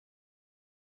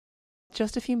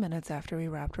Just a few minutes after we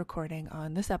wrapped recording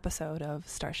on this episode of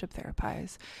Starship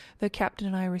Therapies, the captain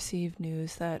and I received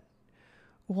news that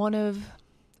one of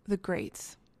the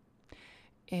greats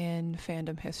in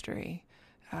fandom history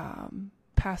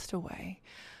passed away.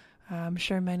 I'm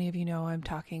sure many of you know I'm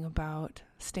talking about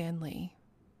Stan Lee.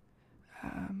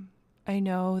 I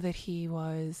know that he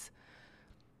was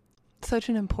such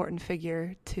an important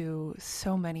figure to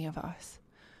so many of us.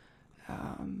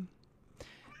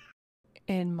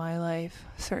 In my life,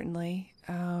 certainly.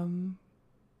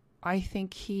 I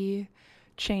think he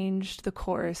changed the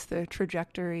course, the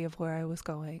trajectory of where I was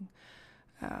going.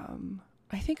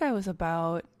 I think I was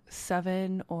about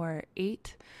 7 or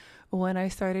 8 when I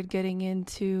started getting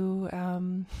into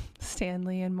Stan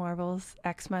Lee and Marvel's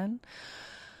X-Men.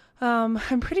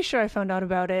 I'm pretty sure I found out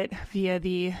about it via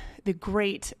the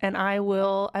great, and I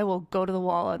will go to the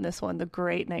wall on this one, the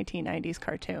great 1990s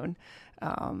cartoon.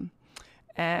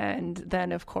 And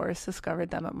then, of course,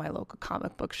 discovered them at my local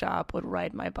comic book shop, would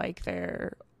ride my bike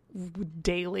there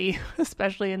daily,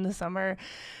 especially in the summer,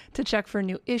 to check for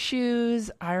new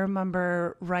issues. I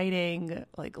remember writing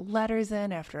like letters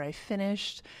in after I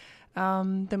finished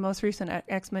the most recent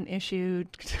X-Men issue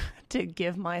to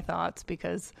give my thoughts,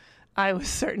 because I was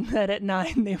certain that at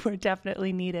 9 they were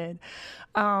definitely needed.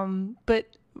 But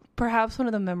perhaps one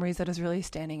of the memories that is really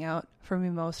standing out for me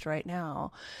most right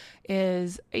now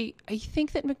is I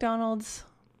think that McDonald's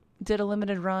did a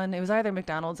limited run. It was either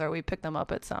McDonald's or we picked them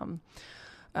up at some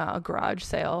garage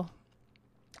sale.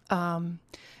 And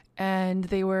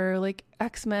they were like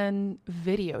X-Men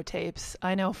videotapes.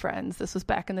 I know, friends, this was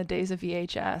back in the days of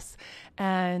VHS.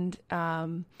 And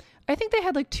I think they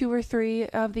had like 2 or 3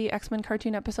 of the X-Men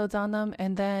cartoon episodes on them.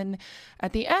 And then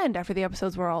at the end, after the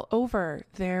episodes were all over,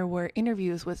 there were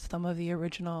interviews with some of the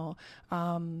original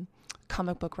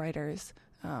comic book writers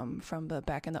from the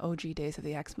back in the OG days of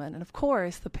the X-Men. And of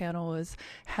course, the panel was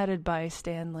headed by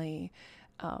Stan Lee.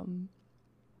 And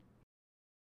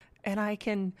I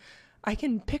can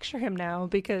picture him now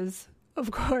because,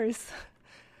 of course,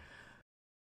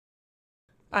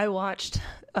 I watched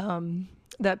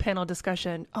that panel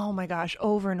discussion, oh my gosh,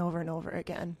 over and over and over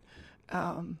again.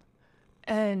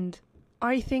 And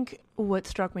I think what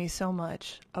struck me so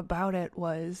much about it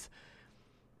was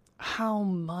how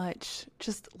much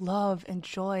just love and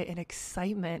joy and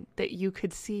excitement that you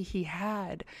could see he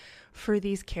had for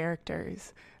these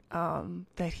characters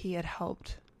that he had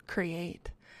helped create.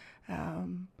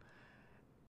 And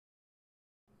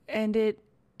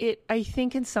I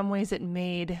think in some ways it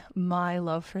made my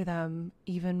love for them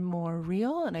even more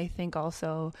real, and I think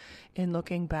also in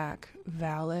looking back,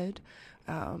 valid.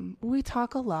 We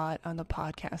talk a lot on the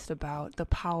podcast about the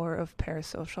power of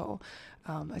parasocial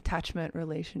attachment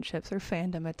relationships, or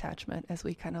fandom attachment, as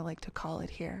we kind of like to call it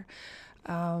here.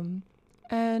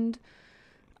 And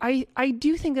I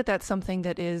do think that that's something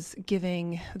that is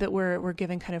that we're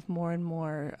giving kind of more and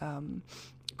more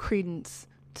credence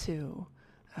to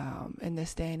in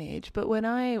this day and age. But when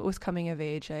I was coming of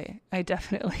age, I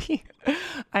definitely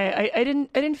I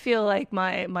didn't feel like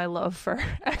my love for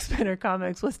X-Men or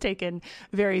comics was taken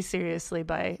very seriously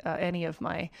by any of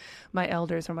my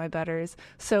elders or my betters.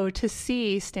 So to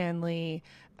see Stan Lee,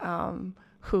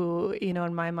 who, you know,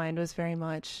 in my mind was very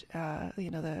much,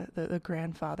 the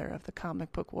grandfather of the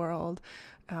comic book world,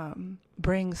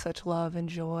 bring such love and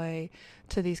joy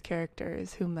to these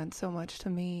characters who meant so much to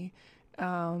me.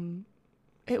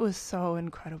 It was so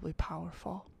incredibly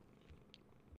powerful.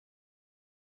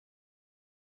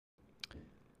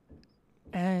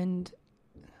 And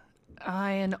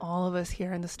I and all of us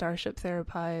here in the Starship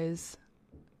Therapies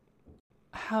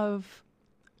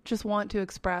just want to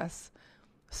express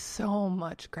so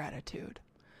much gratitude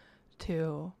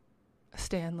to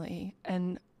Stan Lee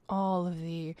and all of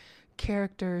the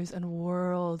characters and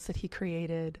worlds that he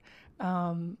created,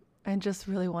 and just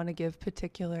really want to give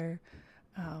particular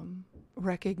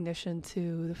recognition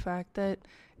to the fact that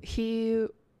he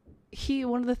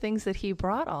one of the things that he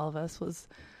brought all of us was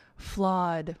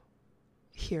flawed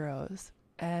heroes.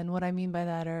 And what I mean by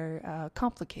that are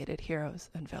complicated heroes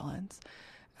and villains.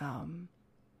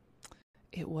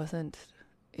 It wasn't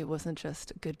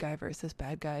just good guy versus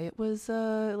bad guy. It was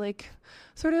like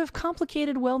sort of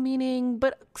complicated, well-meaning,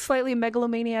 but slightly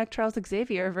megalomaniac Charles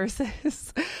Xavier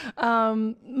versus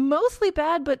mostly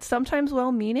bad, but sometimes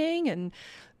well-meaning, and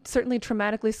certainly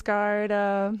traumatically scarred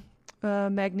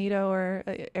Magneto or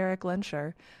Eric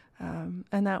Lensher.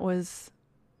 And that was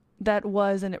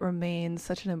and it remains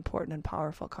such an important and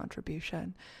powerful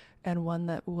contribution, and one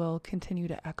that will continue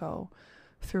to echo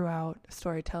throughout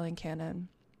storytelling canon.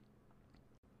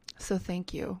 So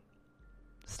thank you,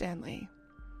 Stan Lee,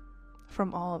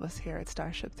 from all of us here at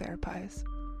Starship Therapies.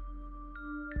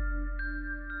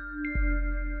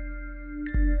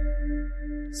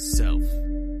 Self,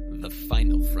 the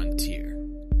final frontier.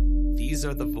 These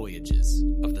are the voyages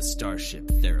of the starship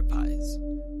Therapies.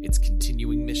 Its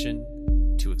continuing mission: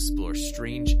 to explore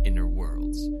strange inner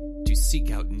worlds, to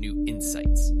seek out new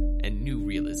insights and new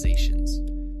realizations,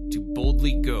 to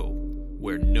boldly go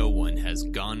where no one has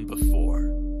gone before.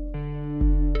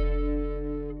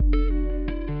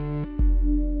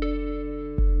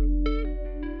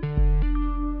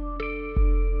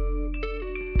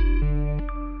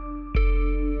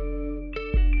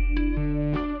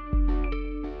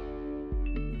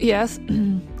 Yes.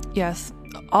 Yes.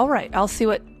 All right. I'll see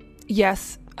what...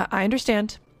 Yes, I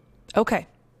understand. Okay.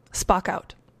 Spock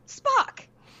out. Spock!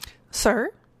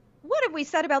 Sir? What have we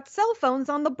said about cell phones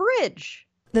on the bridge?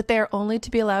 That they are only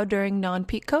to be allowed during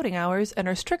non-peak coding hours and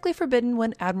are strictly forbidden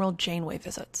when Admiral Janeway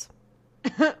visits.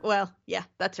 Well, yeah,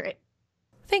 that's right.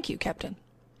 Thank you, Captain.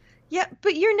 Yeah,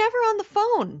 but you're never on the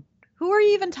phone. Who are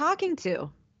you even talking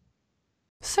to?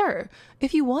 Sir,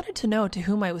 if you wanted to know to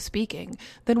whom I was speaking,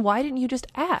 then why didn't you just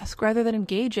ask rather than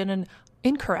engage in an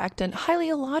incorrect and highly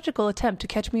illogical attempt to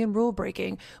catch me in rule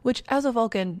breaking, which, as a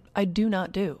Vulcan, I do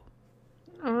not do?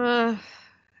 Yeah,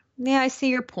 I see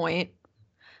your point.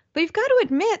 But you've got to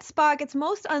admit, Spock, it's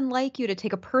most unlike you to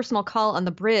take a personal call on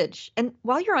the bridge. And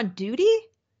while you're on duty?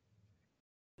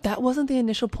 That wasn't the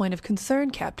initial point of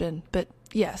concern, Captain, but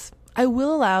yes, I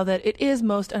will allow that it is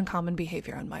most uncommon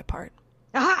behavior on my part.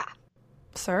 Aha!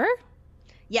 Sir?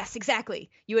 Yes, exactly.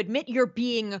 You admit you're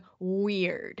being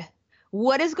weird.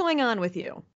 What is going on with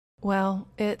you? Well,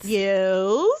 it's...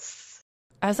 Yes?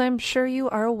 As I'm sure you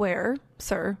are aware,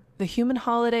 sir, the human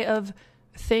holiday of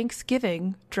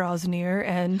Thanksgiving draws near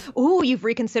and... Ooh, you've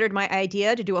reconsidered my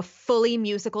idea to do a fully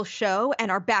musical show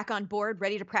and are back on board,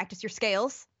 ready to practice your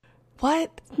scales?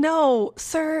 What? No,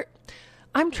 sir.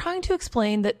 I'm trying to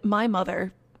explain that my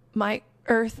mother, my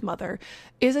Earth mother,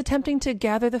 is attempting to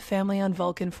gather the family on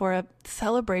Vulcan for a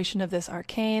celebration of this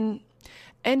arcane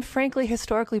and frankly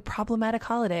historically problematic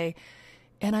holiday,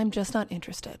 and I'm just not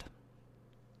interested.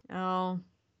 Oh,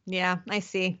 yeah, I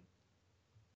see.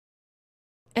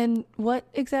 And what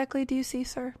exactly do you see,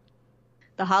 sir?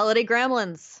 The holiday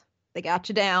Gremlins. They got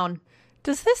you down.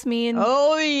 Does this mean...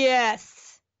 Oh,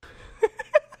 yes.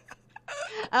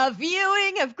 A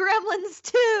viewing of Gremlins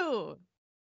 2.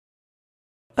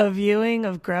 A viewing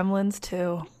of Gremlins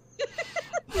 2.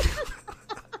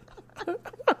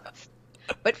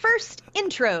 But first,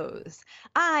 intros.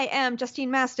 I am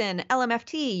Justine Maston,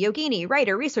 LMFT, Yogini,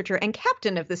 writer, researcher, and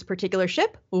captain of this particular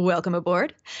ship. Welcome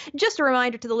aboard. Just a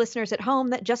reminder to the listeners at home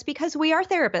that just because we are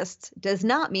therapists does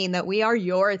not mean that we are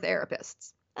your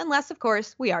therapists. Unless, of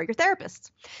course, we are your therapists.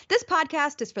 This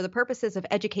podcast is for the purposes of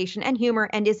education and humor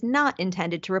and is not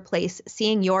intended to replace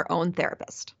seeing your own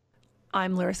therapist.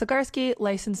 I'm Larissa Garsky,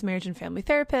 licensed marriage and family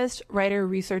therapist, writer,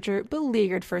 researcher,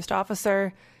 beleaguered first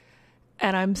officer,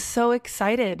 and I'm so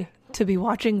excited to be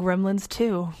watching Gremlins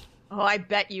 2. Oh, I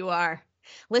bet you are.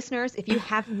 Listeners, if you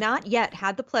have not yet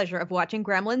had the pleasure of watching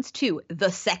Gremlins 2,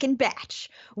 the second batch,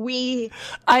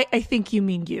 I think you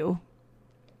mean you.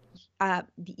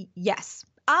 Yes.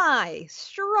 I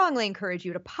strongly encourage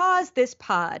you to pause this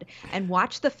pod and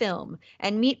watch the film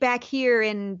and meet back here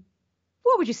in,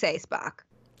 what would you say, Spock?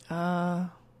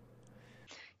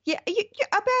 Yeah,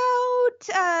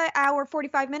 about hour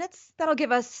 45 minutes. That'll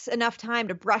give us enough time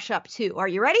to brush up too. Are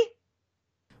you ready?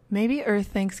 Maybe Earth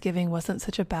Thanksgiving wasn't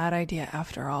such a bad idea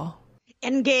after all.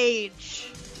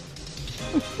 Engage.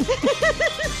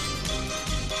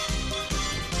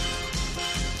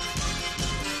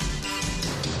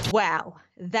 Wow,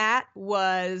 that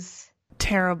was...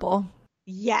 terrible.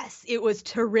 Yes, it was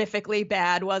terrifically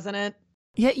bad, wasn't it?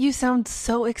 Yet you sound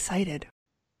so excited.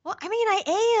 Well, I mean,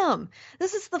 I am.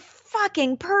 This is the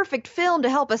fucking perfect film to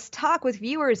help us talk with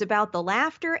viewers about the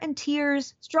laughter and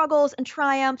tears, struggles and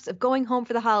triumphs of going home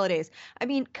for the holidays. I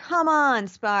mean, come on,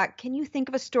 Spock. Can you think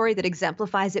of a story that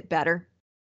exemplifies it better?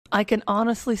 I can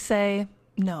honestly say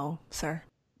no, sir.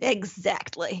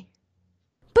 Exactly.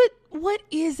 But what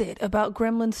is it about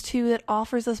Gremlins 2 that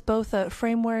offers us both a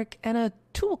framework and a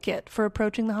toolkit for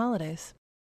approaching the holidays?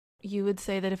 You would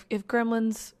say that if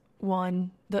Gremlins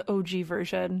 1, the OG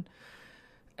version,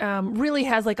 really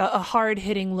has like a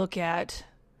hard-hitting look at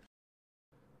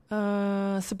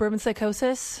suburban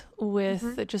psychosis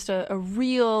with just a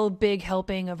real big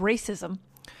helping of racism,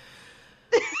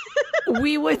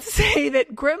 we would say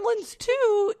that Gremlins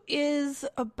 2 is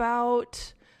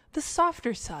about the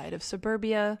softer side of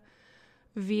suburbia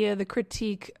via the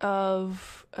critique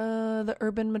of the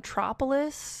urban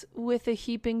metropolis with a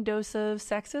heaping dose of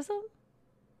sexism.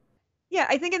 Yeah,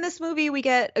 I think in this movie we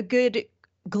get a good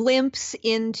glimpse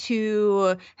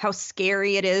into how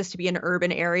scary it is to be in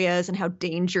urban areas and how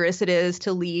dangerous it is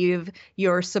to leave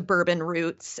your suburban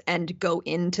roots and go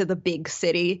into the big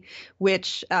city,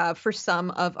 which for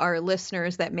some of our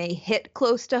listeners that may hit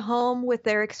close to home with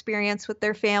their experience with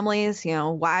their families,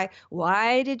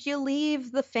 why did you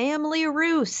leave the family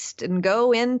roost and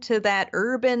go into that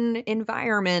urban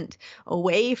environment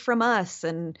away from us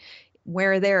and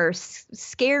where there are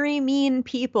scary, mean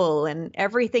people and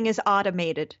everything is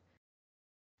automated?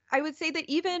 I would say that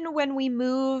even when we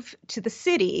move to the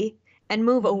city and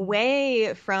move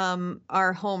away from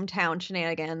our hometown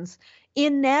shenanigans,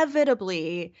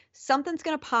 inevitably something's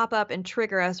going to pop up and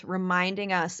trigger us,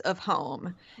 reminding us of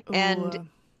home. Ooh. And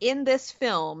in this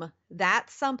film, that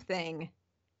something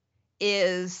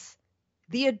is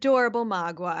the adorable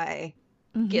Mogwai,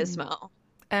 Gizmo.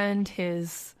 And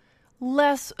his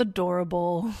less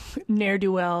adorable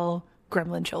ne'er-do-well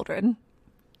gremlin children.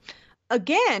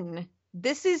 Again,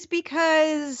 this is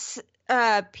because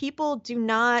people do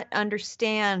not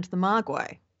understand the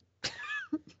Mogwai.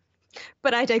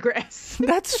 But I digress.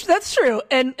 That's true.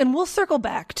 And we'll circle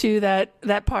back to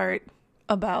that part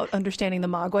about understanding the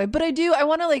Mogwai. But I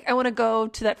want to go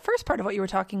to that first part of what you were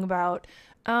talking about.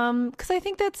 Because I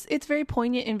think it's very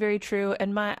poignant and very true.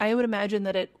 And I would imagine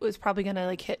that it was probably going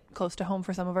to hit close to home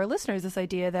for some of our listeners, this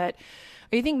idea that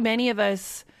I think many of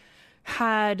us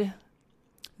had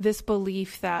this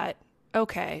belief that,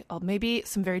 okay, maybe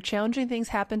some very challenging things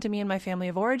happened to me and my family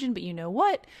of origin, but you know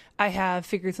what? I have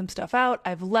figured some stuff out.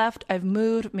 I've left, I've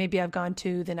moved. Maybe I've gone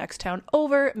to the next town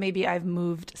over. Maybe I've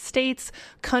moved states,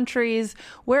 countries,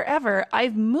 wherever.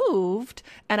 I've moved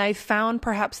and I've found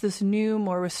perhaps this new,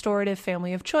 more restorative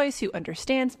family of choice who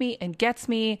understands me and gets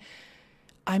me.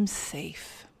 I'm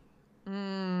safe.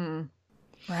 Right?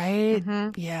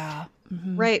 Mm-hmm. Yeah.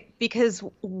 Mm-hmm. Right. Because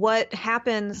what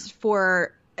happens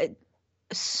for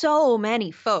so many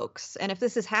folks, and if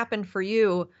this has happened for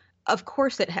you, of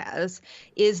course it has,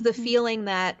 is the feeling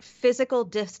that physical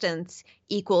distance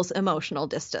equals emotional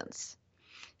distance.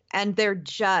 And they're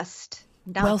just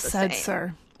not well the said, same.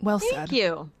 sir. Well said. Thank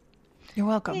you. You're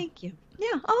welcome. Thank you.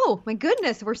 Yeah. Oh, my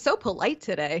goodness. We're so polite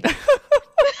today.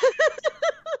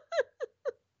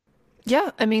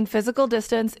 Yeah. I mean, physical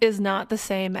distance is not the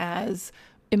same as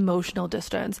emotional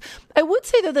distance. I would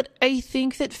say, though, that I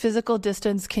think that physical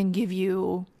distance can give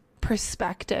you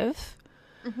perspective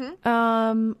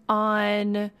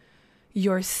on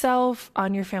yourself,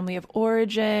 on your family of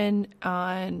origin,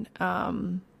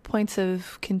 on points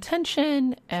of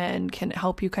contention, and can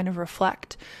help you kind of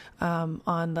reflect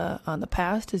on the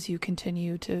past as you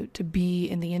continue to be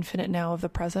in the infinite now of the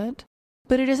present.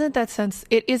 But it isn't that sense.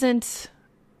 It isn't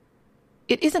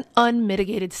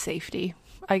unmitigated safety,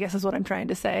 I guess is what I'm trying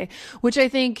to say, which I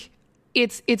think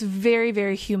it's very,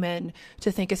 very human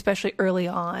to think, especially early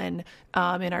on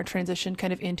in our transition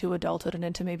kind of into adulthood and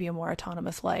into maybe a more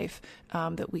autonomous life,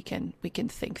 that we can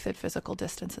think that physical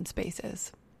distance and space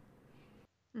is.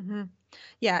 Mm-hmm.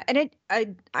 Yeah. And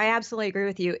I absolutely agree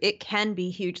with you. It can be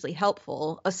hugely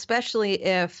helpful, especially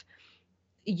if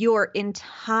your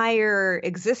entire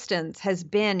existence has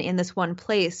been in this one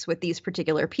place with these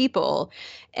particular people.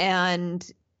 And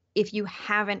if you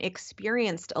haven't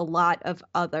experienced a lot of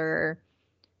other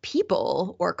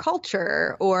people or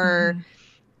culture or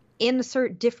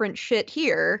insert different shit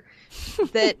here,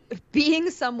 that being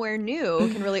somewhere new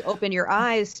can really open your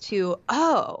eyes to,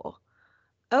 oh,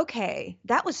 okay,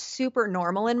 that was super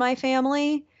normal in my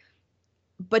family,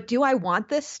 but do I want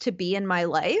this to be in my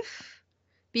life?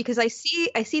 Because I see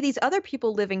these other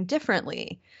people living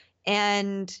differently,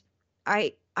 and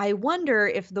I wonder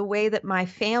if the way that my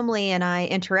family and I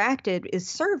interacted is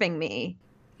serving me.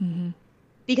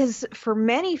 Because for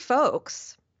many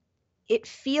folks, it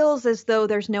feels as though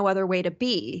there's no other way to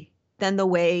be than the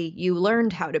way you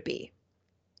learned how to be.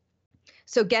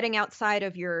 So getting outside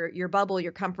of your bubble,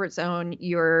 your comfort zone,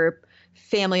 your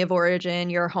family of origin,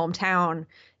 your hometown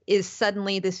is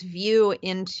suddenly this view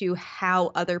into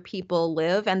how other people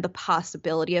live and the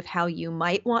possibility of how you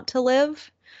might want to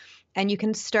live. And you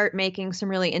can start making some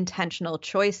really intentional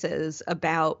choices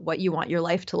about what you want your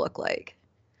life to look like.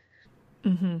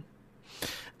 And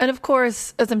of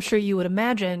course, as I'm sure you would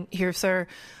imagine here, sir,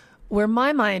 where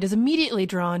my mind is immediately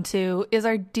drawn to is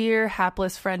our dear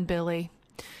hapless friend, Billy.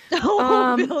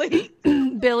 Oh, Billy.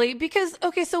 Billy, because,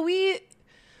 okay, so we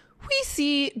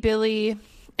see Billy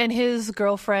and his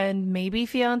girlfriend, maybe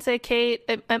fiance Kate.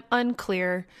 I'm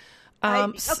unclear.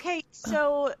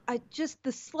 So just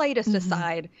the slightest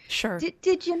aside. Sure.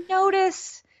 Did you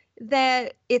notice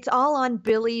that it's all on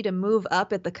Billy to move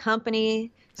up at the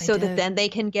company so that then they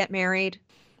can get married?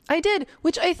 I did,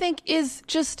 which I think is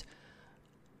just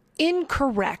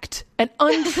incorrect and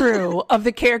untrue of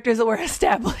the characters that were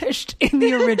established in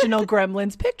the original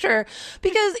Gremlins picture.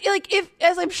 Because, like, if,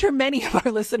 as I'm sure many of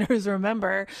our listeners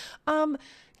remember,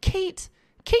 Kate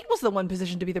was the one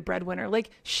positioned to be the breadwinner.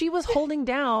 Like, she was holding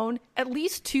down at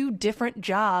least 2 different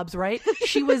jobs, right?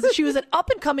 She was an up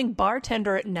and coming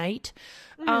bartender at night.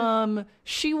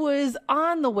 She was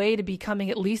on the way to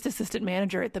becoming at least assistant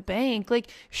manager at the bank.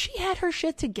 Like, she had her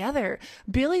shit together.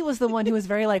 Billy was the one who was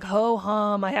very like, ho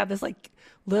hum, I have this like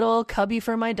little cubby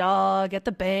for my dog at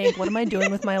the bank. What am I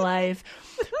doing with my life?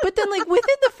 But then, like,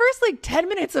 within the first like 10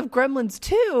 minutes of Gremlins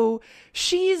 2,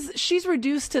 she's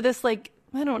reduced to this like,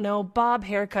 I don't know, bob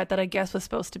haircut that I guess was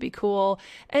supposed to be cool.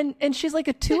 And she's like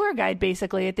a tour guide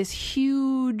basically at this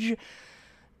huge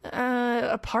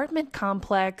apartment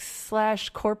complex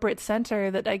 / corporate center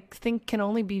that I think can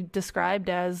only be described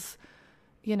as,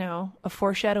 you know, a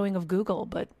foreshadowing of Google.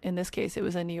 But in this case, it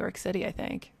was in New York City, I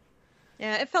think.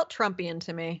 Yeah, it felt Trumpian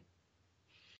to me.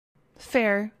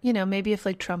 Fair. You know, maybe if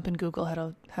like Trump and Google had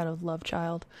a love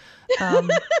child.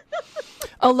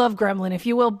 A love gremlin, if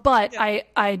you will. But yeah.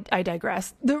 I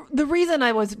digress. The reason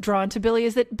I was drawn to Billy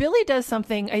is that Billy does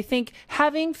something, I think,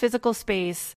 having physical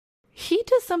space, he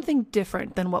does something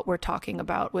different than what we're talking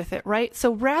about with it, right?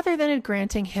 So rather than it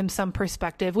granting him some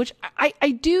perspective, which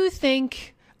I do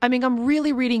think, I mean, I'm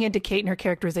really reading into Kate and her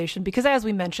characterization because, as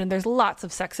we mentioned, there's lots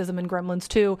of sexism in Gremlins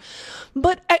too.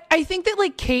 But I think that,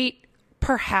 like, Kate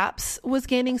perhaps was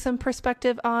gaining some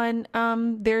perspective on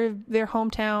their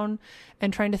hometown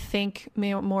and trying to think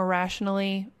more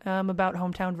rationally about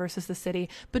hometown versus the city.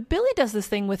 But Billy does this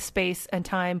thing with space and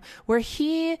time where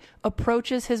he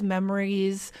approaches his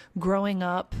memories growing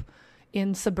up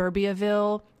in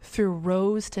Suburbiaville through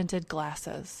rose-tinted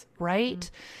glasses, right?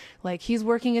 Mm-hmm. Like, he's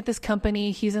working at this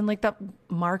company, he's in like the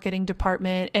marketing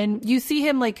department, and you see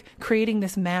him like creating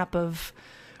this map of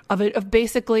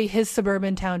basically his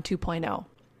suburban town 2.0.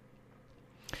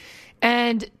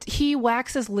 And he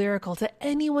waxes lyrical to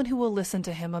anyone who will listen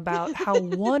to him about how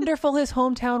wonderful his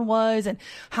hometown was and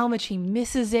how much he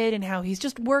misses it and how he's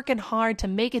just working hard to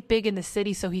make it big in the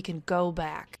city so he can go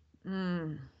back.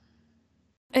 And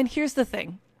here's the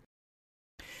thing.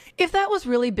 If that was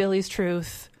really Billy's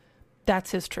truth,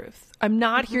 that's his truth. I'm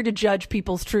not here to judge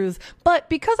people's truths, but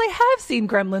because I have seen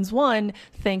Gremlins 1,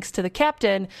 thanks to the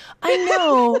captain, I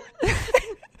know.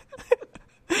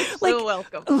 Like, so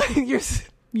welcome.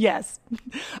 Yes,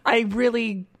 I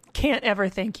really can't ever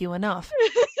thank you enough.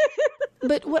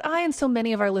 But what I and so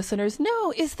many of our listeners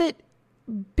know is that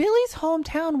Billy's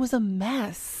hometown was a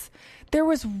mess. There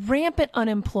was rampant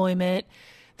unemployment.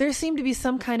 There seemed to be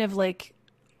some kind of like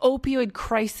opioid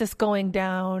crisis going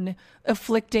down,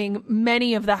 afflicting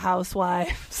many of the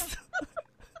housewives.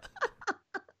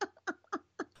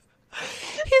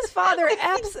 His father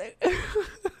I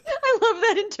love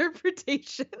that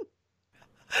interpretation.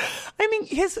 I mean,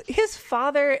 his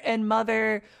father and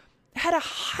mother had a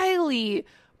highly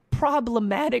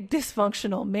problematic,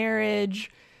 dysfunctional marriage.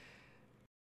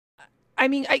 I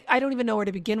mean, I don't even know where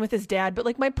to begin with his dad, but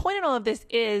like, my point in all of this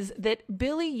is that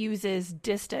Billy uses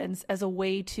distance as a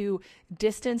way to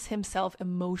distance himself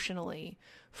emotionally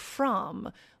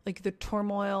from like the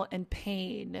turmoil and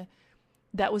pain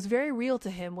that was very real to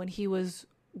him when he was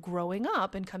growing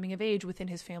up and coming of age within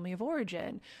his family of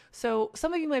origin. So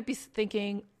some of you might be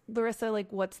thinking, Larissa, like,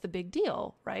 what's the big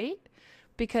deal, right?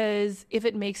 Because if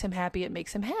it makes him happy, it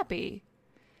makes him happy.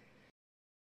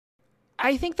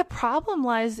 I think the problem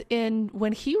lies in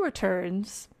when he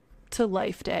returns to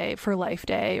Life Day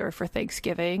or for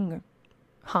Thanksgiving,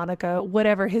 Hanukkah,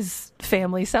 whatever his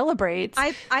family celebrates.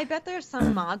 I bet there's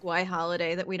some Mogwai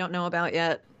holiday that we don't know about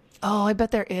yet. Oh, I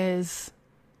bet there is.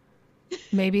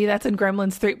 Maybe that's in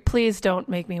Gremlins 3. Please don't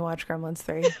make me watch Gremlins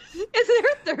 3. Is there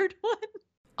a third one?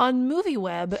 On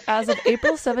MovieWeb, as of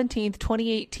April 17th,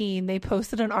 2018, they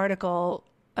posted an article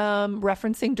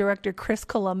referencing director Chris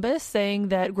Columbus saying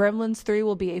that Gremlins 3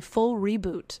 will be a full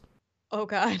reboot. Oh,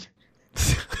 God.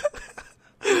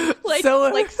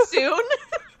 like soon?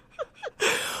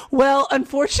 Well,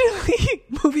 unfortunately,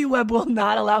 MovieWeb will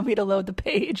not allow me to load the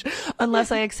page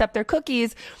unless I accept their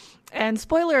cookies. And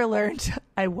spoiler alert,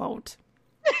 I won't.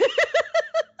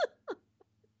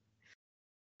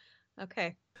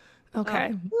 Okay.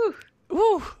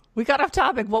 Woo. We got off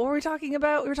topic. What were we talking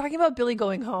about? We were talking about Billy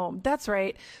going home. That's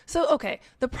right. So, okay.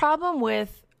 The problem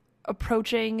with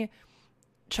approaching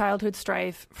childhood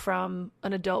strife from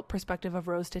an adult perspective of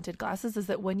rose-tinted glasses is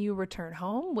that when you return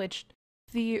home, which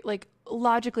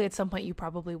logically at some point you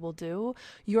probably will do,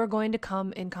 you're going to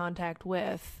come in contact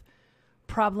with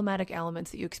problematic elements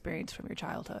that you experience from your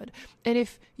childhood. And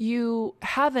if you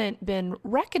haven't been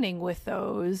reckoning with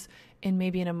those in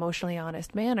maybe an emotionally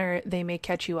honest manner, they may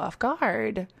catch you off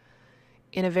guard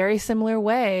in a very similar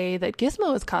way that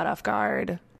Gizmo is caught off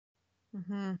guard.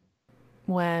 Mm-hmm.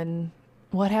 When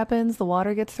what happens? The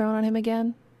water gets thrown on him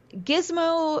again?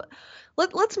 Gizmo,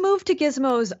 let's move to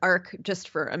Gizmo's arc just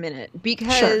for a minute,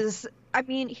 because sure. I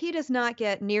mean, he does not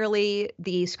get nearly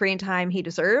the screen time he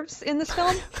deserves in this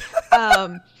film.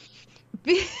 But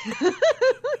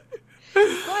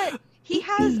he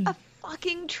has a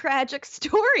fucking tragic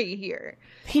story here.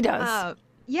 He does.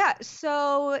 Yeah,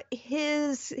 so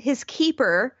his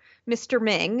keeper, Mr.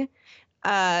 Ming,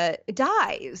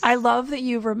 dies. I love that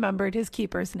you remembered his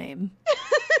keeper's name.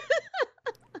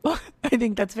 I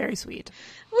think that's very sweet.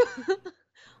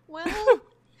 Well,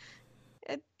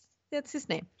 that's his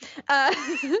name.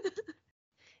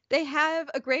 They have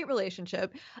a great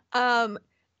relationship. So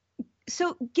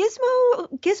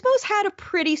Gizmo's had a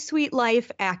pretty sweet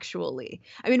life, actually.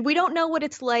 I mean, we don't know what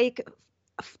it's like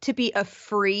to be a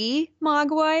free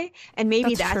Mogwai, and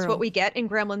maybe that's what we get in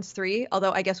Gremlins 3,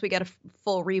 although I guess we get a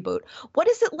full reboot. What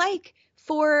is it like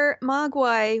for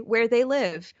Mogwai where they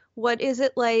live? What is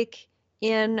it like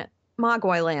in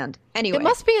Mogwai land? Anyway. It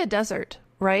must be a desert,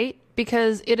 right?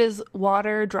 Because it is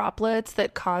water droplets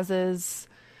that causes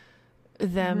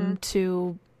them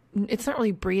to... It's not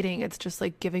really breeding. It's just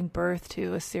like giving birth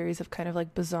to a series of kind of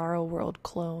like bizarro world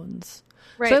clones.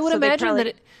 Right. So I would imagine that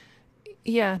it...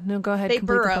 Yeah, no, go ahead. They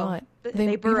burrow. The thought.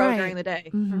 They burrow during the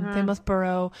day. Mm-hmm. They must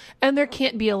burrow. And there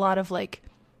can't be a lot of like,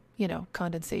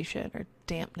 condensation or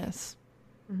dampness.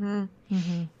 Mm-hmm.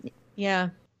 Mm-hmm. Yeah.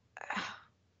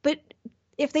 But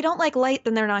if they don't like light,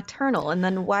 then they're nocturnal. And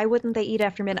then why wouldn't they eat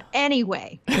after midnight?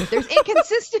 Anyway, there's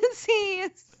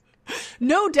inconsistencies.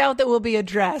 No doubt that will be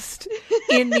addressed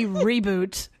in the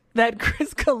reboot that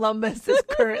Chris Columbus is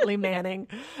currently manning.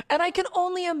 And I can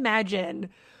only imagine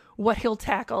what he'll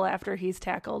tackle after he's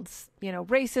tackled,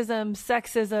 racism,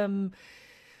 sexism,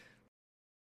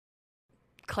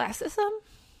 classism,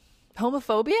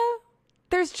 homophobia.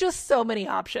 There's just so many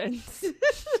options.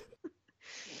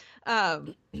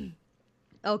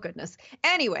 Oh goodness.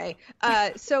 Anyway,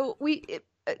 so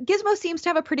Gizmo seems to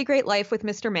have a pretty great life with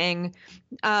Mr. Ming.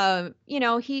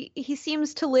 He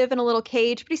seems to live in a little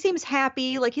cage, but he seems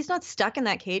happy. Like, he's not stuck in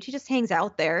that cage. He just hangs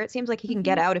out there. It seems like he can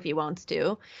get out if he wants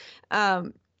to.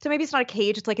 So maybe it's not a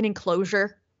cage. It's like an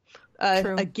enclosure, a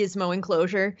Gizmo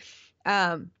enclosure.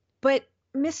 But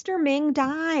Mr. Ming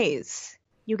dies,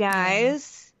 you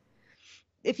guys,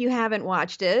 if you haven't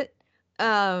watched it.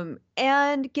 And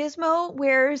Gizmo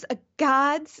wears a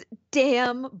God's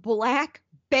damn black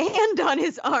band on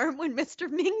his arm when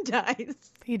Mr. Ming dies.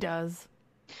 He does.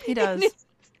 He does.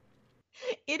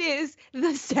 It is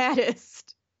the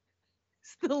saddest.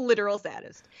 It's the literal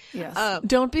saddest. Yes.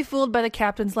 Don't be fooled by the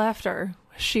captain's laughter.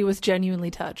 She was genuinely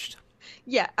touched.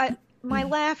 Yeah. My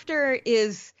laughter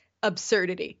is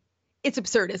absurdity. It's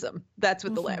absurdism. That's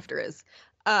what the laughter is.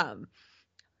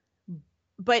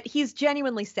 But he's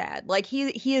genuinely sad. Like,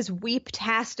 he is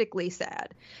weep-tastically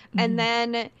sad. And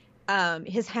then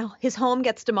his home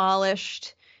gets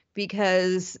demolished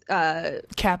because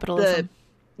capitalism.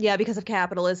 Because of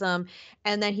capitalism.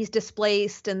 And then he's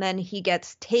displaced, and then he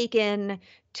gets taken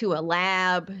to a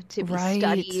lab to be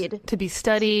studied. To be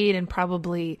studied, and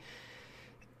probably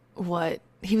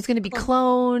he was going to be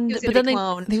cloned. He was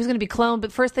going to be cloned,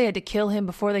 but first they had to kill him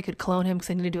before they could clone him because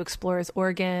they needed to explore his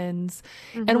organs.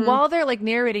 Mm-hmm. And while they're like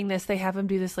narrating this, they have him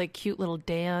do this like cute little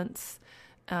dance.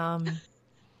 That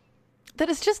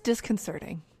is just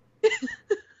disconcerting.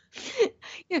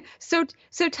 Yeah. So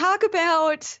talk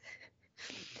about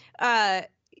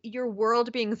your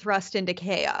world being thrust into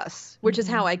chaos, which is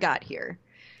how I got here.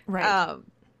 Right.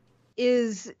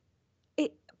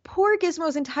 Poor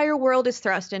Gizmo's entire world is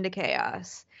thrust into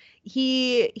chaos.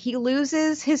 He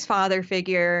loses his father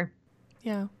figure.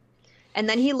 Yeah. And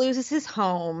then he loses his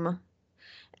home.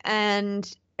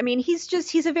 And I mean,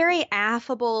 he's a very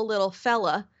affable little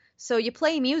fella. So you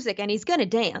play music and he's going to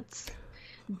dance.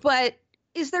 But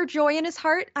is there joy in his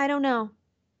heart? I don't know.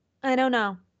 And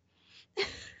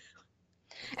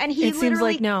it seems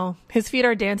like no. His feet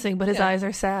are dancing, but his eyes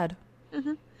are sad.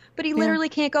 Mm-hmm. But he literally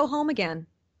can't go home again.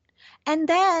 And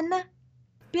then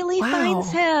Billy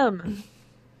finds him.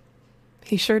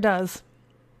 He sure does.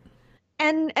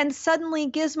 And suddenly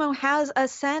Gizmo has a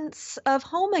sense of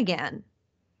home again.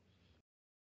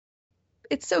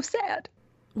 It's so sad.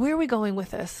 Where are we going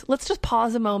with this? Let's just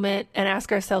pause a moment and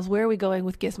ask ourselves, where are we going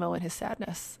with Gizmo and his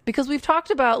sadness? Because we've talked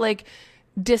about like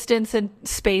distance and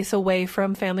space away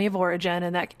from family of origin,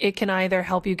 and that it can either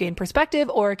help you gain perspective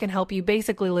or it can help you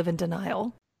basically live in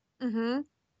denial. Mm-hmm.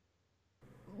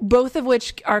 Both of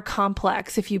which are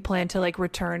complex if you plan to like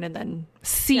return and then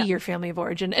see your family of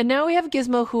origin. And now we have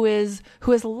Gizmo who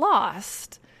has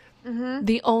lost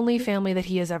the only family that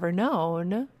he has ever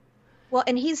known. Well,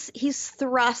 and he's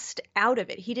thrust out of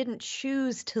it. He didn't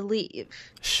choose to leave.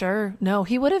 Sure. No,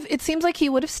 he would have, it seems like he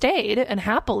would have stayed, and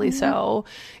happily so,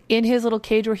 in his little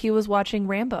cage where he was watching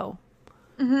Rambo.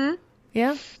 Mm-hmm.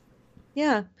 Yeah.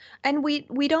 Yeah. And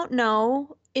we don't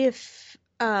know if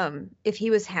he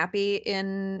was happy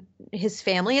in his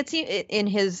family. It's in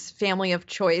his family of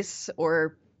choice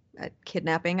or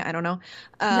kidnapping. I don't know.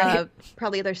 Right.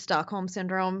 Probably their Stockholm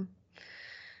syndrome.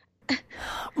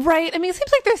 Right. I mean, it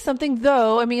seems like there's something,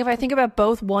 though. I mean, if I think about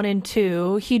both 1 and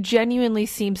 2, he genuinely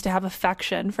seems to have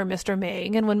affection for Mr.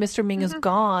 Ming. And when Mr. Ming is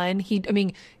gone,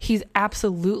 he's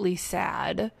absolutely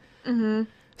sad. Mm-hmm.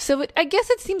 So I guess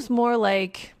it seems more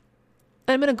like,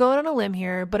 I'm going to go out on a limb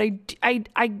here, but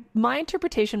my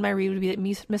interpretation, my read would be that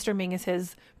Mr. Ming is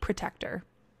his protector.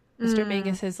 Mr. Ming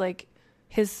is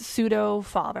his pseudo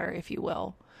father, if you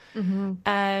will. Mm-hmm.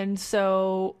 And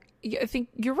so I think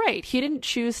you're right. He didn't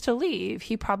choose to leave.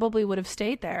 He probably would have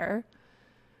stayed there,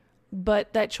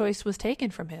 but that choice was taken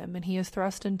from him, and he is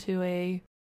thrust into a,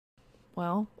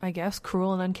 well, I guess,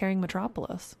 cruel and uncaring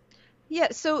metropolis. Yeah.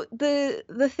 So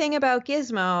the thing about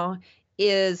Gizmo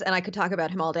is, and I could talk about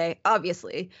him all day,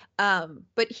 obviously,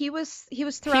 but he was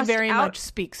thrust out. He very much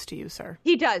speaks to you, sir.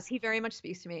 He does. He very much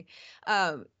speaks to me.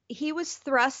 He was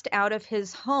thrust out of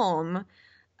his home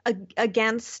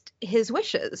against his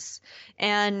wishes.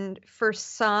 And for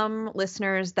some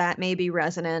listeners, that may be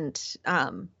resonant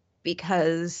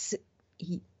because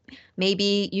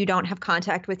maybe you don't have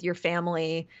contact with your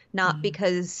family, not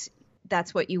because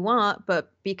that's what you want,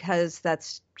 but because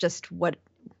that's just what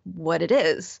it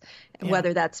is. Yeah.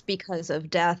 Whether that's because of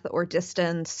death or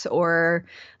distance or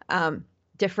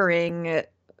differing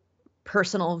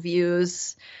personal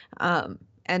views.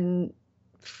 And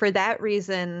for that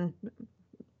reason,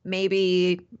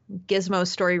 maybe Gizmo's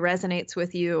story resonates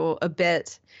with you a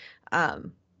bit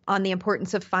on the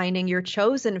importance of finding your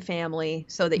chosen family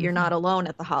so that you're not alone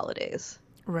at the holidays.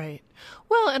 Right.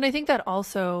 Well, and I think that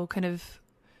also kind of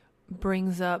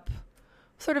brings up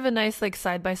sort of a nice like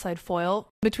side-by-side foil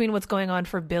between what's going on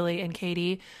for Billy and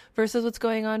Katie versus what's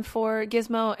going on for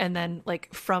Gizmo. And then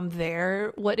like from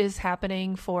there, what is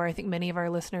happening for, I think, many of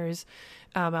our listeners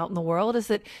out in the world is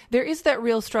that there is that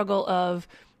real struggle of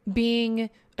being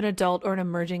an adult or an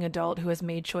emerging adult who has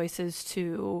made choices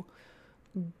to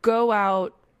go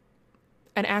out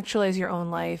and actualize your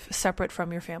own life separate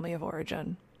from your family of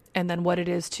origin. And then what it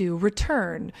is to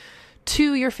return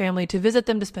to your family, to visit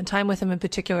them, to spend time with them, in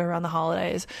particular around the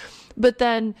holidays. But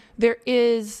then there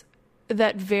is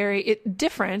that very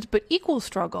different but equal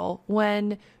struggle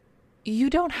when you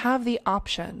don't have the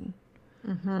option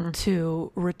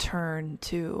to return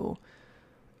to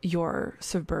your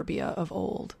suburbia of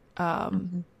old.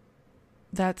 That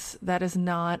is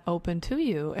not open to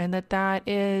you, and that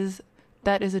is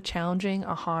a challenging,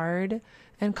 a hard,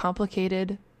 and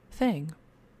complicated thing.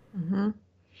 Mm-hmm.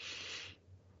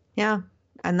 Yeah,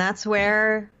 and that's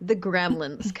where the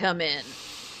Gremlins come in.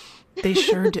 They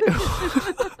sure do.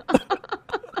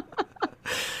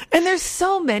 And there's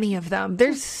so many of them.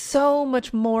 There's so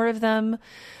much more of them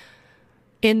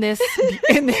in this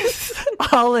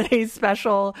holiday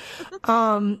special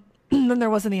than there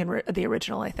was in the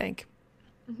original, I think.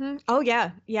 Mm-hmm. Oh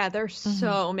yeah, there's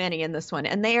so many in this one,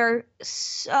 and they are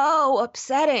so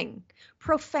upsetting,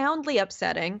 profoundly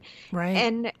upsetting,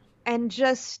 right? And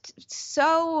just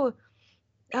so,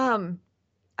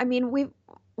 I mean,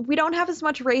 we don't have as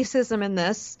much racism in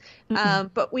this,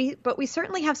 but we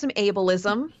certainly have some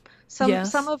ableism.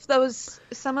 Some of those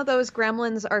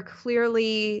Gremlins are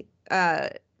clearly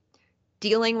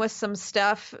dealing with some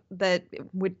stuff that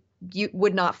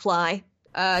would not fly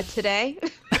today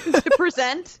to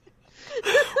present.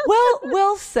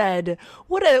 Well said.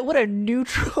 What a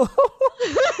neutral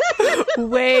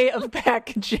way of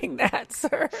packaging that,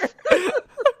 sir.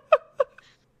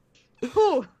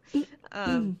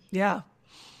 Yeah.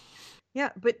 Yeah,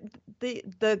 but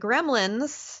the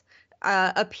Gremlins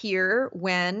appear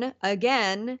when,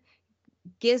 again,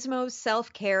 Gizmo's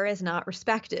self-care is not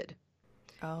respected.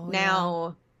 Oh,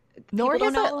 now, nor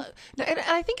does and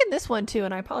I think in this one too,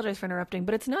 and I apologize for interrupting,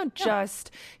 but it's not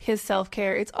just his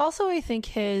self-care. It's also, I think,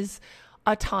 his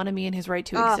autonomy and his right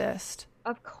to exist.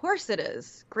 Of course it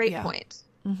is. Great point.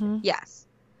 Mm-hmm. Yes.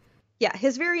 Yeah,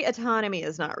 his very autonomy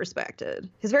is not respected.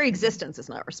 His very existence is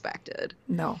not respected.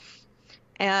 No.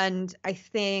 And I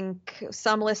think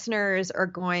some listeners are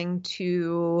going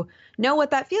to know what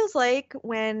that feels like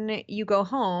when you go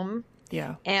home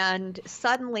Yeah. And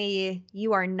suddenly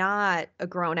you are not a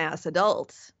grown-ass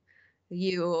adult.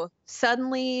 You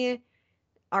suddenly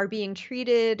are being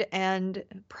treated and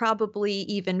probably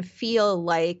even feel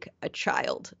like a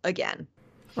child again.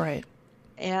 Right.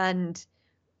 And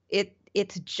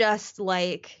it's just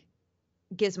like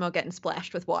Gizmo getting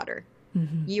splashed with water.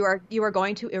 Mm-hmm. You are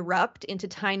going to erupt into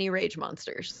tiny rage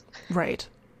monsters. Right.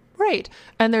 Right.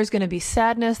 And there's going to be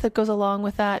sadness that goes along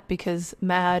with that because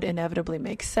mad inevitably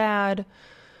makes sad.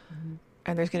 Mm-hmm.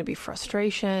 And there's going to be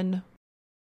frustration.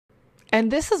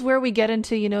 And this is where we get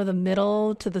into, the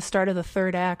middle to the start of the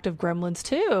third act of Gremlins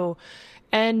 2.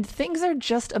 And things are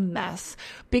just a mess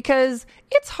because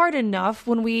it's hard enough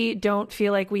when we don't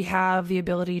feel like we have the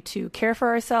ability to care for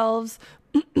ourselves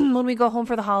when we go home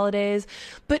for the holidays.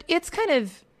 But it's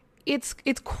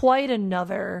quite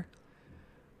another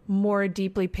more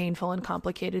deeply painful and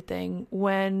complicated thing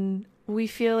when we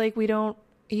feel like we don't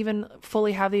even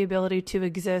fully have the ability to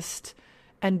exist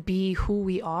and be who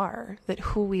we are, that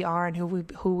who we are and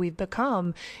who we've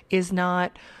become is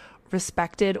not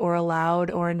respected or allowed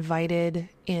or invited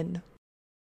in.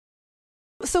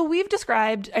 So we've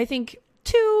described, I think,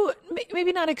 two,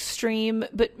 maybe not extreme,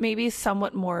 but maybe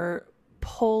somewhat more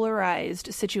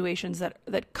polarized situations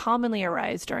that commonly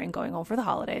arise during going home for the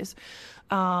holidays.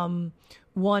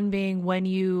 One being when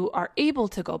you are able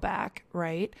to go back,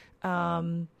 right?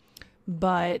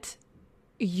 But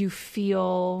you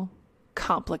feel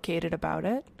complicated about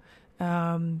it.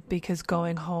 Because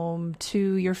going home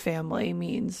to your family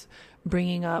means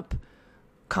bringing up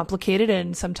complicated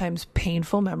and sometimes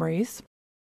painful memories.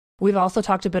 We've also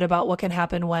talked a bit about what can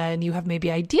happen when you have maybe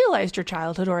idealized your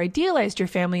childhood or idealized your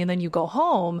family, and then you go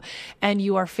home and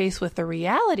you are faced with the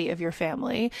reality of your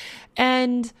family.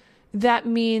 And that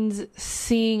means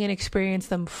seeing and experience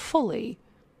them fully,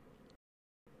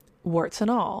 warts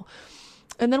and all.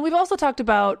 And then we've also talked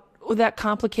about that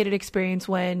complicated experience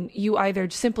when you either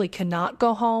simply cannot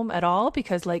go home at all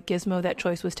because, like Gizmo, that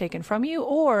choice was taken from you,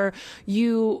 or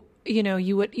you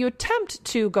attempt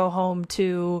to go home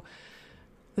to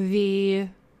the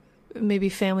maybe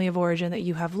family of origin that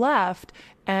you have left,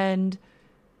 and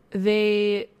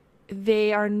they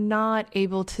are not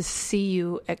able to see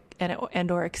you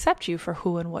and or accept you for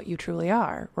who and what you truly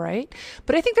are, right?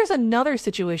 But I think there's another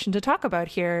situation to talk about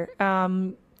here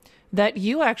that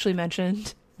you actually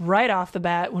mentioned right off the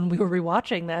bat when we were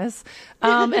rewatching this.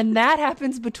 And that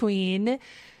happens between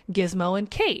Gizmo and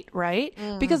Kate, right?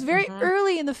 Because very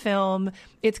early in the film,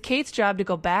 it's Kate's job to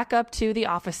go back up to the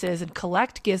offices and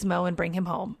collect Gizmo and bring him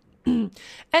home. And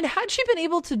had she been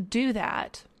able to do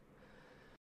that,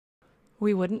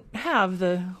 we wouldn't have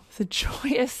the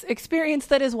joyous experience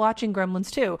that is watching Gremlins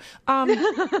 2.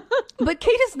 But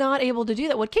Kate is not able to do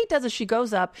that. What Kate does is she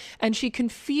goes up and she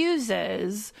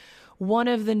confuses one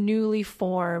of the newly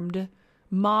formed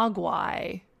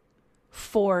Mogwai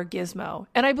for Gizmo.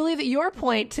 And I believe that your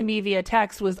point to me via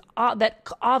text was that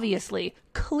obviously,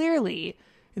 clearly,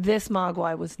 this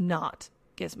Mogwai was not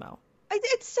Gizmo.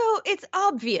 It's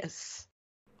obvious.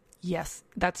 Yes,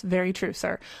 that's very true,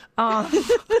 sir. But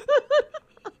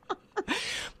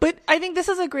I think this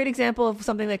is a great example of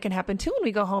something that can happen too when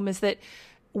we go home, is that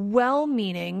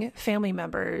well-meaning family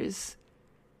members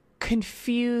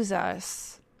confuse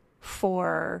us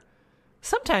for,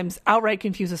 sometimes outright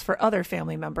confuse us for other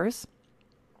family members,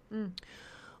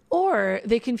 or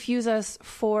they confuse us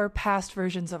for past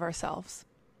versions of ourselves.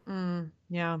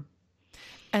 Yeah.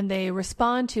 And they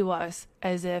respond to us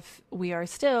as if we are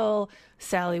still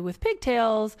Sally with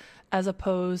pigtails, as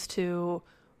opposed to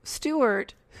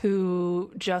Stuart,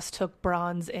 who just took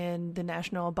bronze in the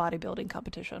national bodybuilding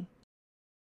competition.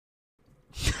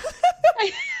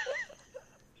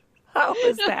 How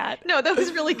was that? No, that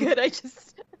was really good. I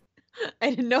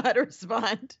didn't know how to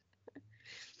respond.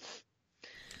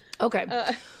 Okay.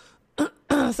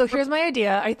 So here's my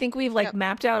idea. I think we've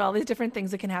mapped out all these different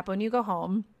things that can happen when you go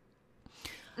home.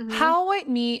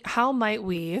 Mm-hmm. How might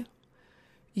we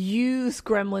use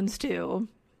Gremlins 2,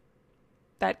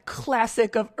 that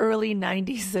classic of early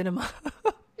 90s cinema,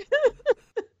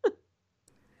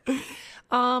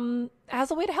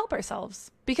 as a way to help ourselves?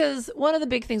 Because one of the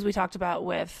big things we talked about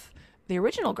with the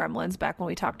original Gremlins back when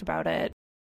we talked about it,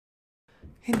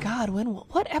 and God,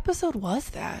 what episode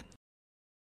was that?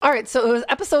 All right, so it was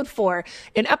episode 4.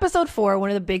 In episode 4,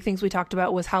 one of the big things we talked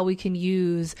about was how we can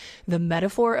use the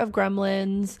metaphor of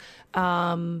gremlins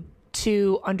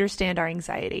to understand our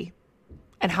anxiety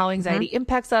and how anxiety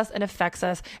impacts us and affects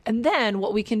us. And then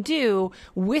what we can do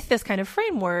with this kind of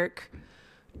framework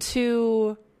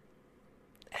to,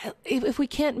 if we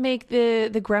can't make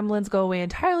the gremlins go away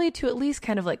entirely, to at least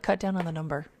kind of cut down on the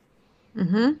number.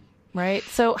 right?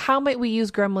 So how might we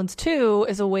use Gremlins 2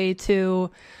 as a way to,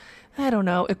 I don't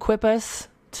know, equip us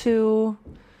to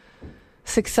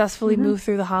successfully move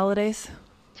through the holidays?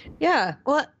 Yeah.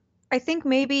 Well, I think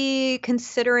maybe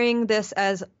considering this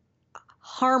as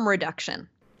harm reduction.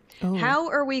 Ooh. How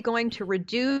are we going to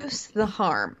reduce the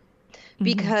harm?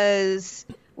 Because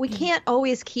we can't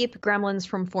always keep gremlins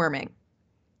from forming.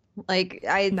 Like,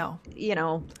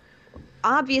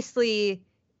 obviously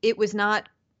it was not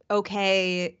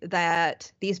okay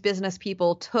that these business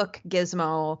people took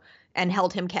Gizmo and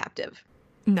held him captive.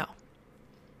 No,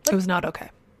 it was not okay.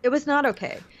 It was not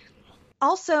okay.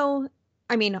 Also,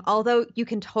 I mean, although you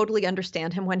can totally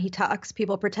understand him when he talks,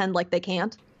 people pretend like they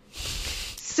can't.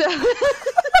 So...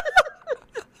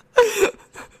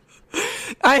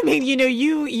 I mean,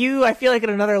 you, I feel like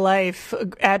in another life,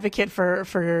 advocate for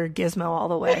Gizmo all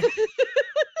the way.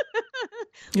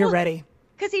 You're ready.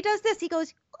 Because he does this. He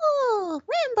goes, oh,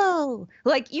 Rambo.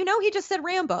 Like, he just said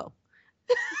Rambo.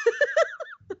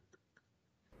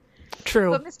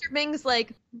 True. But Mr. Ming's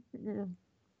like,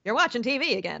 you're watching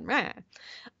TV again.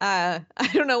 I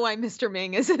don't know why Mr.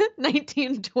 Ming is a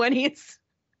 1920s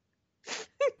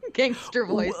gangster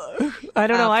voice. I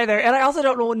don't know either. And I also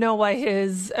don't know why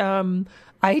his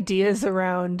ideas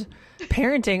around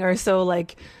parenting are so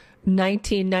like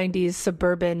 1990s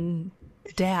suburban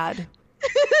dad.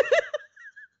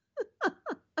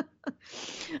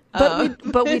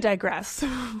 But we digress.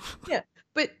 Yeah,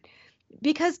 but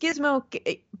because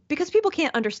people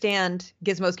can't understand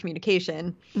Gizmo's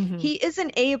communication,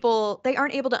 they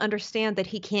aren't able to understand that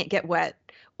he can't get wet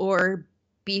or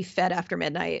be fed after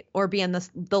midnight or be in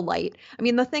the light. I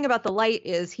mean, the thing about the light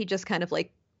is he just kind of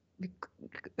like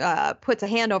puts a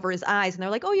hand over his eyes and they're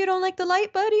like, oh, you don't like the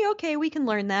light, buddy? Okay, we can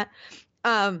learn that.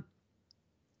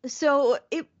 So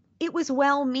it was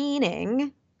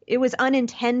well-meaning. It was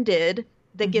unintended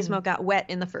that Gizmo got wet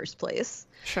in the first place.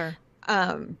 Sure.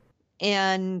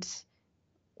 And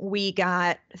we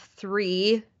got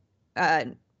 3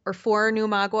 or 4 new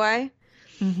Mogwai.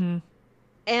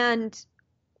 And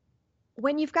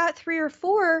when you've got 3 or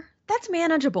 4, that's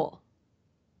manageable,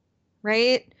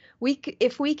 right?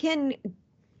 If we can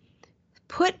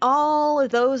put all of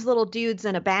those little dudes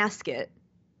in a basket,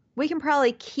 we can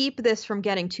probably keep this from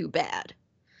getting too bad.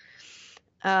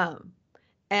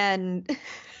 And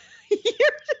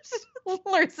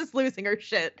Loris is losing her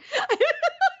shit.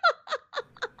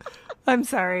 I'm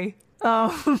sorry.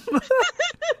 I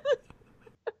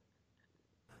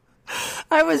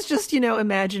was just,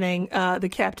 imagining the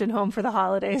captain home for the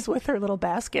holidays with her little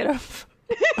basket of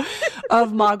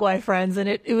Mogwai friends, and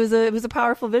it was a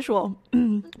powerful visual.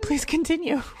 Please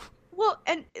continue. Well,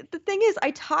 and the thing is,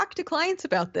 I talk to clients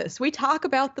about this. We talk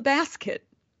about the basket.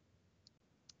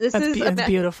 That's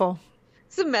beautiful.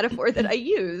 It's a metaphor that I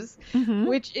use,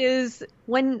 which is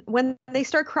when they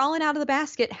start crawling out of the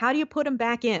basket, how do you put them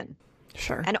back in?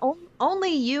 Sure. And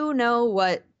only you know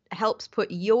what helps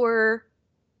put your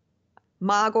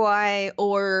Mogwai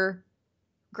or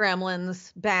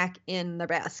gremlins back in their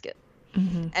basket.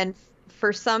 And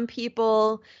for some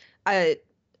people, I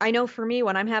know for me,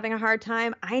 when I'm having a hard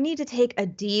time, I need to take a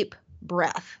deep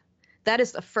breath. That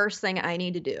is the first thing I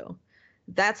need to do.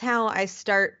 That's how I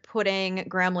start putting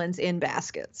gremlins in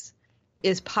baskets,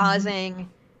 is pausing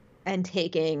and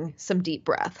taking some deep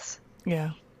breaths.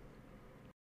 Yeah.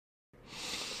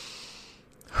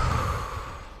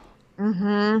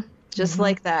 Just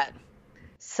like that.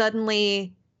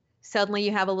 Suddenly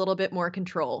you have a little bit more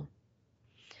control.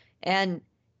 And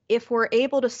if we're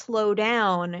able to slow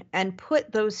down and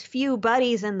put those few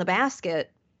buddies in the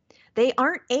basket, they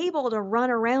aren't able to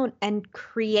run around and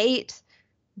create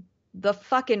the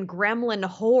fucking gremlin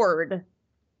horde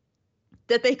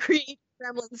that they create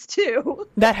Gremlins 2.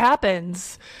 That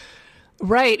happens.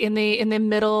 Right, in the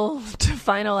middle to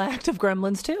final act of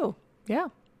Gremlins 2. Yeah.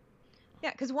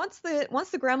 Yeah, because once the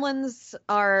gremlins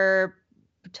are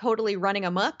totally running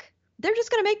amok, they're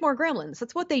just going to make more gremlins.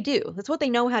 That's what they do. That's what they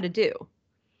know how to do.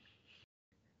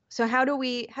 So how do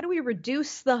we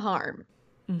reduce the harm?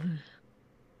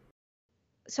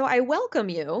 So I welcome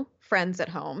you, friends at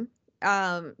home,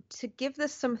 to give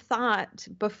this some thought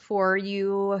before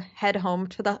you head home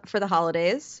for the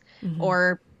holidays,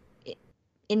 or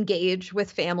engage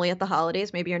with family at the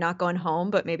holidays. Maybe you're not going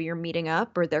home, but maybe you're meeting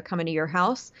up or they're coming to your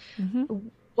house.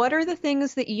 What are the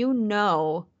things that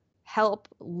help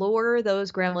lure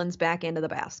those gremlins back into the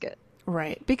basket?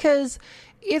 Right. Because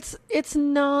it's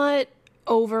not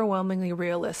overwhelmingly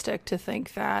realistic to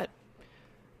think that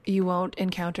you won't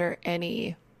encounter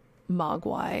any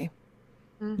Mogwai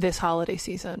this holiday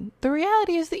season. The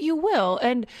reality is that you will.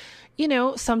 And,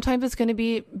 sometimes it's going to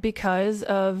be because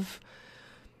of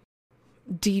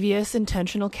devious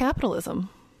intentional capitalism,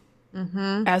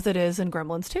 as it is in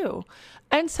Gremlins 2.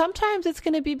 And sometimes it's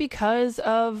going to be because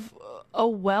of a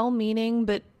well-meaning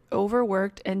but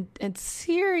overworked and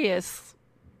serious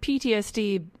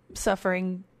PTSD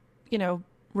suffering,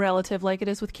 relative, like it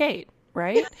is with Kate,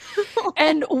 right?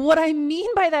 And what I mean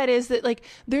by that is that, like,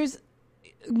 there's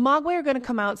Mogwai are going to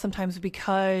come out sometimes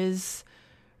because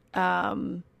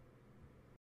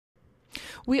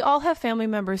we all have family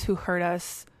members who hurt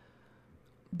us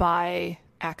by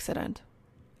accident.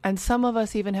 And some of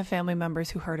us even have family members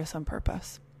who hurt us on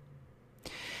purpose.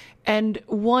 And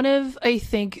one of, I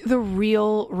think, the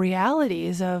real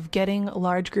realities of getting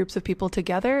large groups of people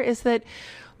together is that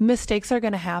mistakes are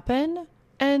going to happen.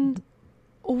 And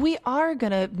we are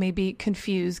going to maybe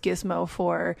confuse Gizmo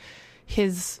for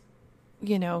his,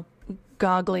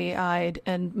 goggly-eyed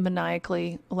and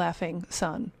maniacally laughing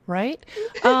son, right?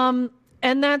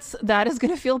 And that is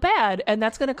going to feel bad, and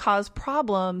that's going to cause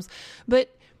problems.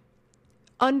 But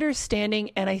understanding,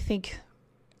 and I think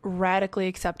radically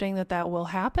accepting that will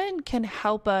happen, can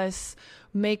help us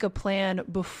make a plan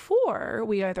before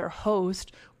we either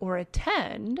host or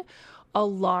attend a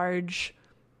large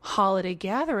holiday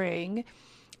gathering,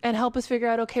 and help us figure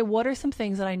out, okay, what are some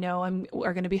things that I know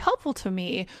are going to be helpful to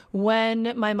me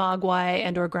when my Mogwai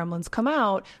and or Gremlins come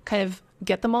out, kind of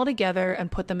get them all together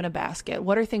and put them in a basket.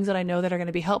 What are things that I know that are going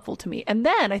to be helpful to me? And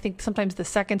then I think sometimes the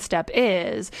second step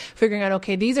is figuring out,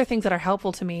 okay, these are things that are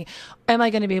helpful to me. Am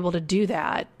I going to be able to do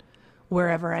that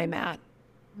wherever I'm at?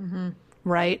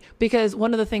 Right? Because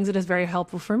one of the things that is very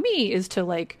helpful for me is to,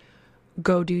 like,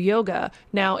 go do yoga.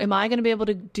 Now, am I going to be able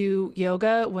to do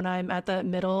yoga when I'm at the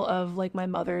middle of, like, my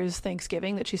mother's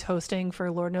Thanksgiving that she's hosting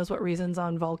for Lord knows what reasons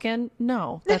on Vulcan?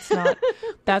 No, that's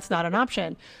not an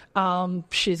option.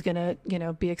 She's going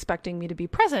to, be expecting me to be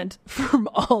present from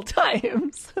all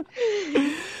times.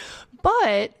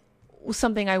 But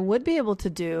something I would be able to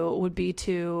do would be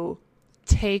to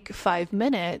take 5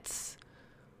 minutes,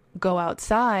 go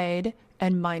outside,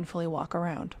 and mindfully walk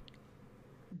around.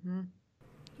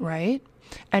 Right?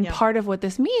 And part of what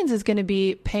this means is going to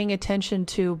be paying attention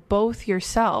to both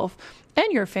yourself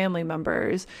and your family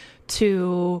members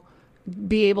to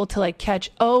be able to, like, catch,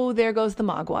 oh, there goes the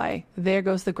Mogwai, there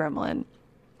goes the Gremlin.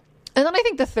 And then I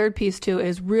think the third piece too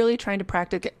is really trying to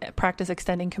practice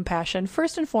extending compassion,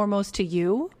 first and foremost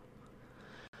to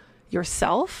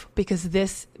yourself, because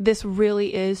this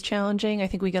really is challenging. I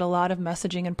think we get a lot of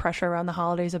messaging and pressure around the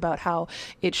holidays about how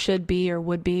it should be or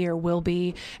would be or will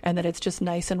be, and that it's just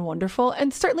nice and wonderful.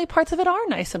 And certainly parts of it are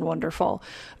nice and wonderful.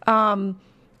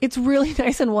 It's really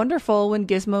nice and wonderful when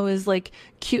Gizmo is, like,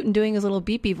 cute and doing his little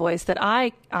beepy voice that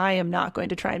I am not going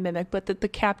to try and mimic, but that the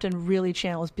captain really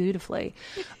channels beautifully.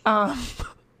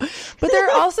 But there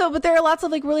are lots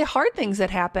of, like, really hard things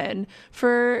that happen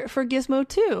for Gizmo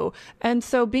too. And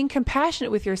so being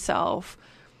compassionate with yourself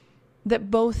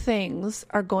that both things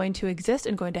are going to exist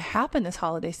and going to happen this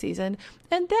holiday season.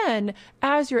 And then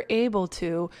as you're able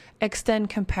to, extend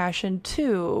compassion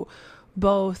to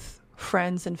both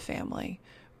friends and family,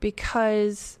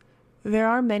 because there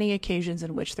are many occasions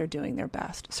in which they're doing their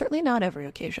best. Certainly not every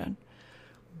occasion,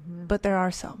 but there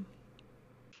are some.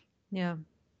 Yeah.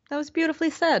 That was beautifully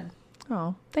said.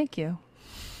 Oh, thank you.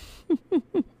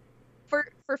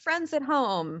 For friends at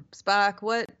home, Spock,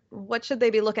 what should they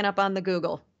be looking up on the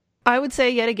Google? I would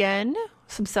say, yet again,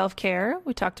 some self-care.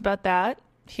 We talked about that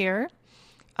here.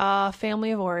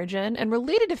 Family of origin. And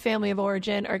related to family of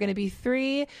origin are going to be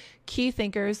 3 key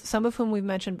thinkers, some of whom we've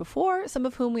mentioned before, some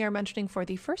of whom we are mentioning for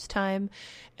the first time.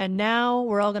 And now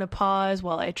we're all going to pause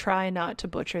while I try not to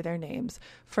butcher their names.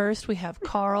 First, we have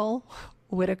Carl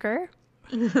Whitaker.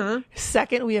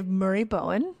 Second, we have Murray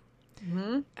Bowen.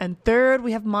 And third,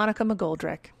 we have Monica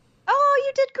McGoldrick. Oh,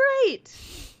 you did great.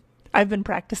 I've been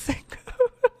practicing.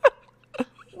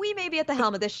 We may be at the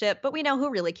helm of this ship, but we know who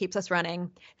really keeps us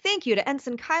running. Thank you to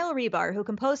Ensign Kyle Rebar, who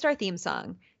composed our theme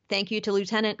song. Thank you to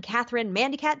Lieutenant Catherine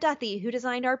Mandycat Duthie, who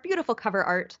designed our beautiful cover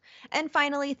art. And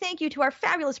finally, thank you to our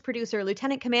fabulous producer,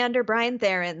 Lieutenant Commander Brian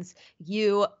Therens.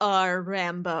 You are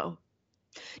Rambo.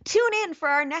 Tune in for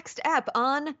our next ep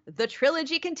on The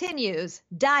Trilogy Continues,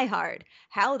 Die Hard,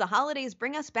 How the Holidays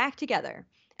Bring Us Back Together.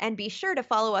 And be sure to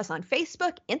follow us on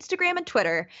Facebook, Instagram, and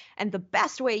Twitter. And the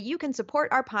best way you can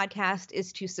support our podcast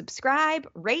is to subscribe,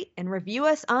 rate, and review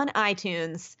us on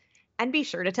iTunes. And be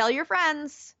sure to tell your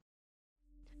friends.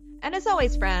 And as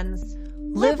always, friends,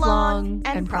 live long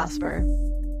and prosper.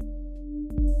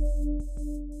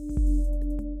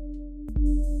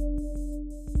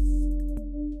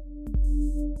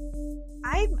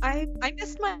 I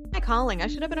missed my calling. I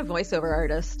should have been a voiceover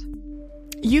artist.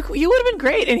 You would have been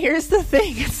great. And here's the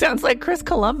thing. It sounds like Chris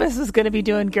Columbus is going to be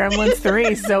doing Gremlins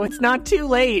 3, so it's not too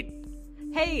late.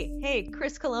 Hey,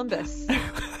 Chris Columbus.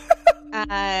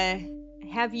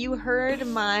 Have you heard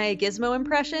my Gizmo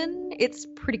impression? It's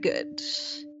pretty good.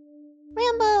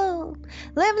 Rambo,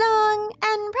 live long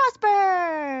and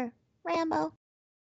prosper. Rambo.